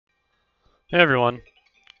Hey everyone.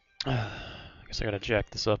 I guess I gotta jack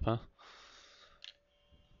this up, huh?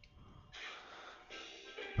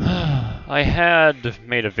 I had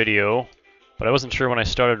made a video, but I wasn't sure when I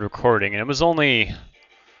started recording, and it was only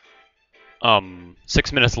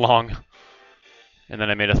 6 minutes long. And then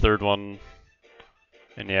I made a third one,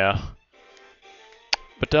 and yeah.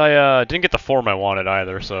 But I didn't get the form I wanted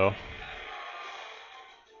either, so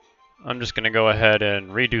I'm just gonna go ahead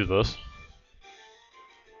and redo this.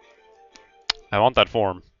 I want that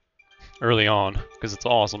form early on, because it's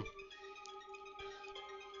awesome.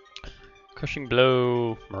 Crushing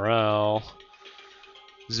blow, morale.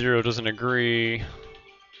 Zero doesn't agree.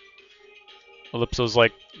 Ellipso's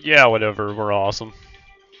like, yeah, whatever, we're awesome.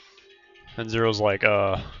 And Zero's like,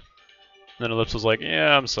 Then Ellipso's like,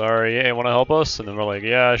 yeah, I'm sorry, hey, wanna help us? And then we're like,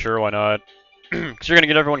 yeah, sure, why not? Because you're gonna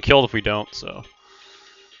get everyone killed if we don't, so.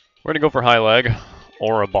 We're gonna go for high leg,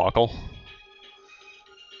 or a buckle.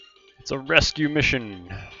 It's a rescue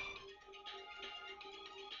mission.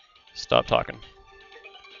 Stop talking.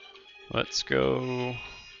 Let's go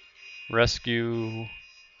rescue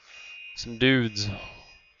some dudes.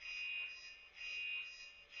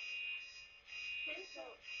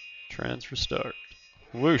 Transfer start.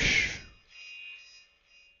 Whoosh.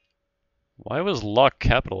 Why was luck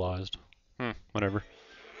capitalized? Whatever.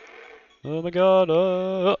 Oh my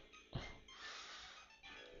god,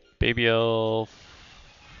 Baby elf.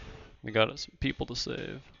 We got some people to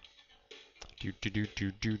save.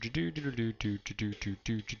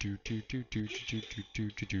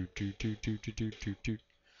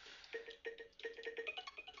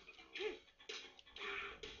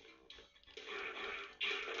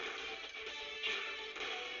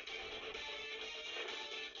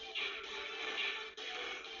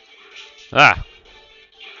 Ah!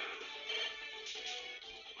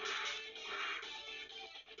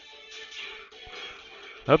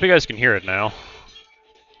 I hope you guys can hear it now.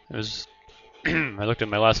 It was I looked at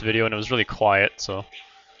my last video and it was really quiet, so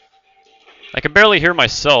I can barely hear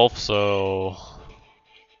myself, so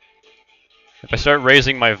if I start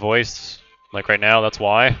raising my voice like right now, that's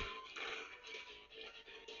why.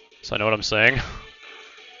 So I know what I'm saying.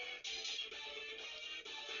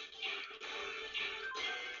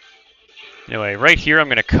 Anyway, right here I'm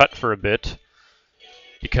going to cut for a bit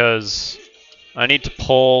because I need to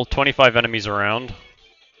pull 25 enemies around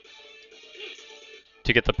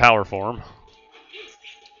to get the power form.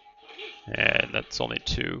 And that's only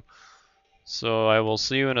 2. So I will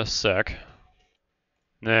see you in a sec.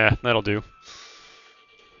 Nah, that'll do.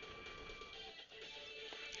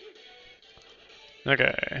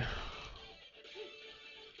 Okay.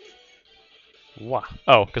 Wow.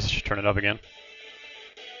 Oh, guess I should turn it up again.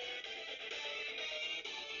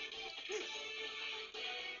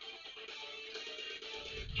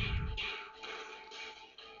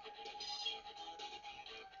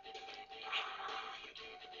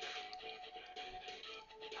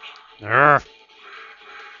 Urgh.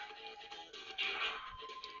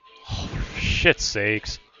 Oh, for shit's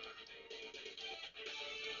sakes.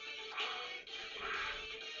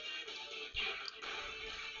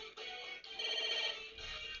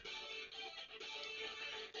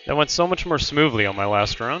 That went so much more smoothly on my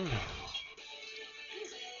last run.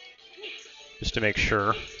 Just to make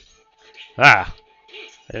sure. Ah!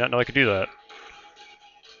 I did not know I could do that.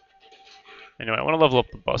 Anyway, I want to level up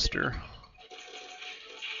the Buster.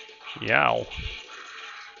 Yow.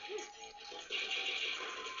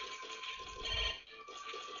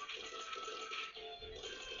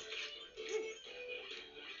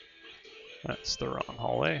 That's the wrong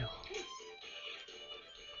hallway.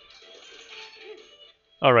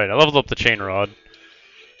 Alright, I leveled up the chain rod.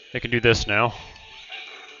 I can do this now.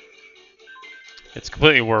 It's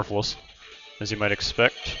completely worthless, as you might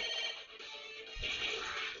expect.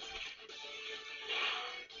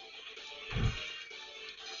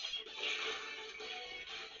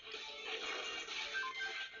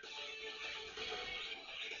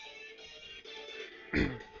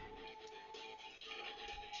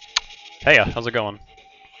 Heya, how's it going?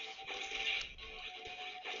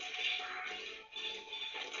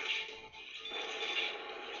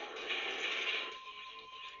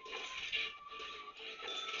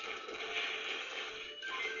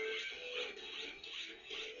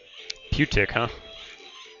 Q-tick, huh?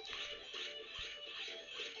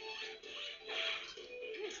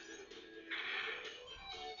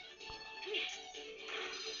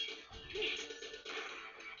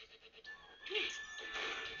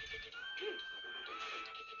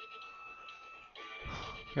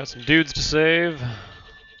 Got some dudes to save.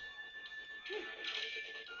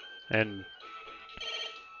 And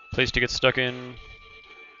place to get stuck in.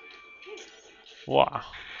 Wow.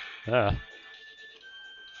 Yeah.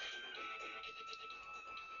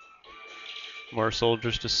 More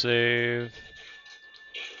soldiers to save.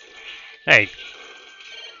 Hey!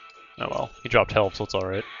 Oh well, he dropped health, so it's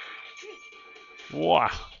alright. Wow.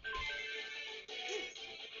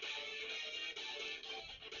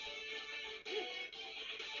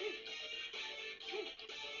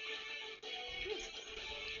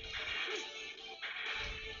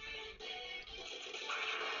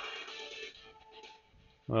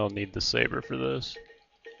 I'll need the saber for this.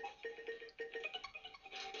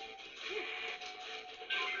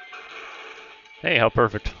 Hey, how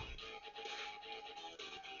perfect.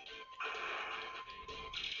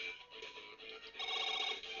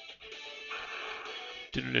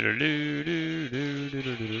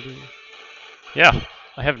 Yeah,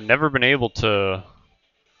 I have never been able to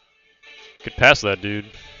get past that dude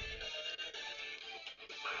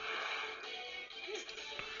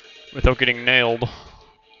without getting nailed.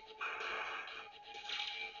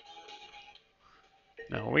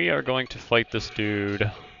 Now we are going to fight this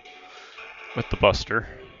dude with the Buster.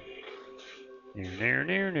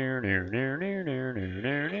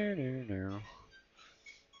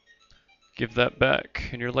 Give that back,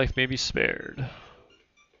 and your life may be spared.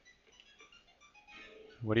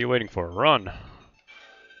 What are you waiting for? Run!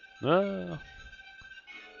 Ah.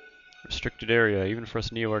 Restricted area, even for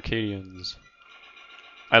us Neo-Arcadians.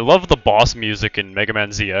 I love the boss music in Mega Man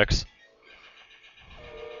ZX.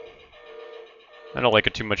 I don't like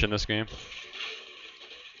it too much in this game.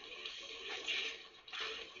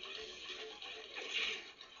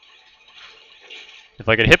 If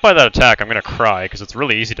I get hit by that attack, I'm gonna cry, because it's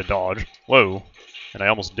really easy to dodge. Whoa. And I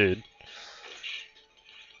almost did.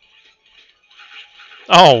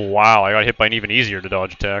 Oh, wow, I got hit by an even easier to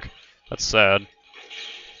dodge attack. That's sad.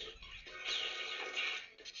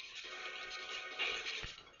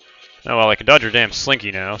 Oh well, I can dodge your damn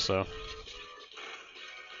Slinky now, so...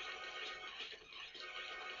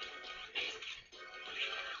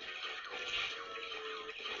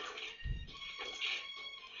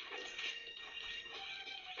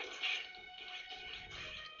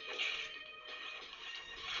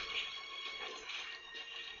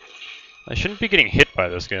 I shouldn't be getting hit by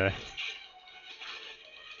this guy.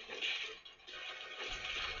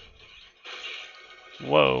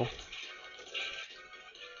 Whoa.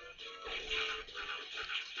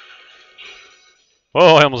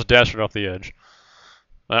 Whoa, I almost dashed it off the edge.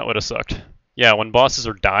 That would have sucked. Yeah, when bosses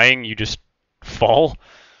are dying, you just fall.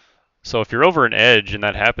 So if you're over an edge and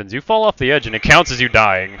that happens, you fall off the edge and it counts as you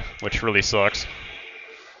dying, which really sucks.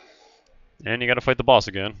 And you gotta fight the boss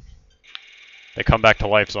again. They come back to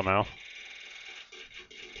life somehow.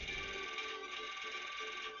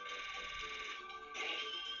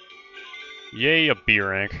 Yay, a B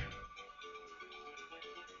rank.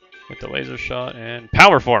 With the laser shot and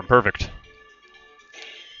power form, perfect.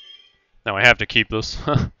 Now I have to keep this.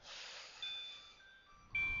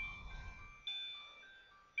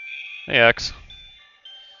 Hey X.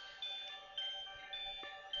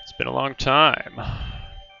 It's been a long time.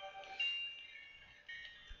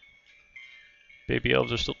 Baby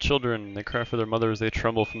elves are still children. They cry for their mother as they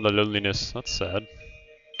tremble from the loneliness. That's sad.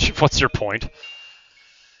 What's your point?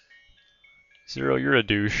 Zero, you're a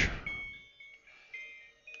douche.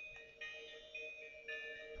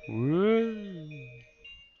 Woo.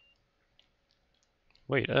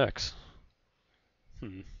 Wait, X.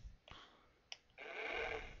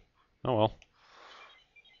 Oh well.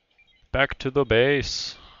 Back to the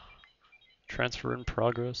base. Transfer in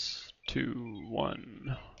progress. 2,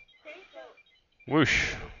 1.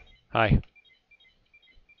 Whoosh. Hi.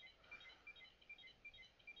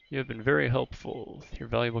 You have been very helpful. With your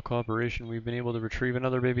valuable cooperation, we've been able to retrieve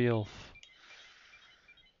another baby elf.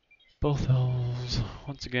 Both elves.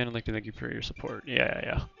 Once again, I'd like to thank you for your support.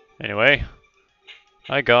 Yeah. Anyway,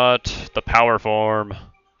 I got the power form.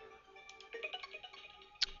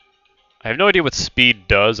 I have no idea what speed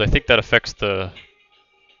does. I think that affects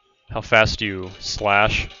how fast you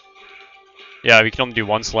slash. Yeah, we can only do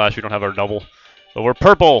one slash. We don't have our double. But we're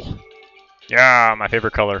purple! Yeah, my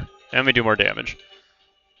favorite color. And we do more damage.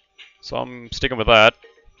 So I'm sticking with that.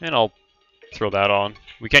 And I'll throw that on.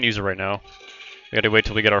 We can't use it right now. We gotta wait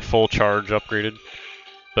till we get our full charge upgraded.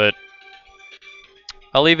 But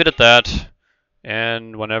I'll leave it at that.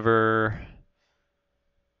 And whenever...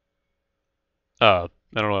 I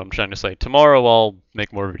don't know what I'm trying to say. Tomorrow I'll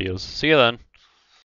make more videos. See you then.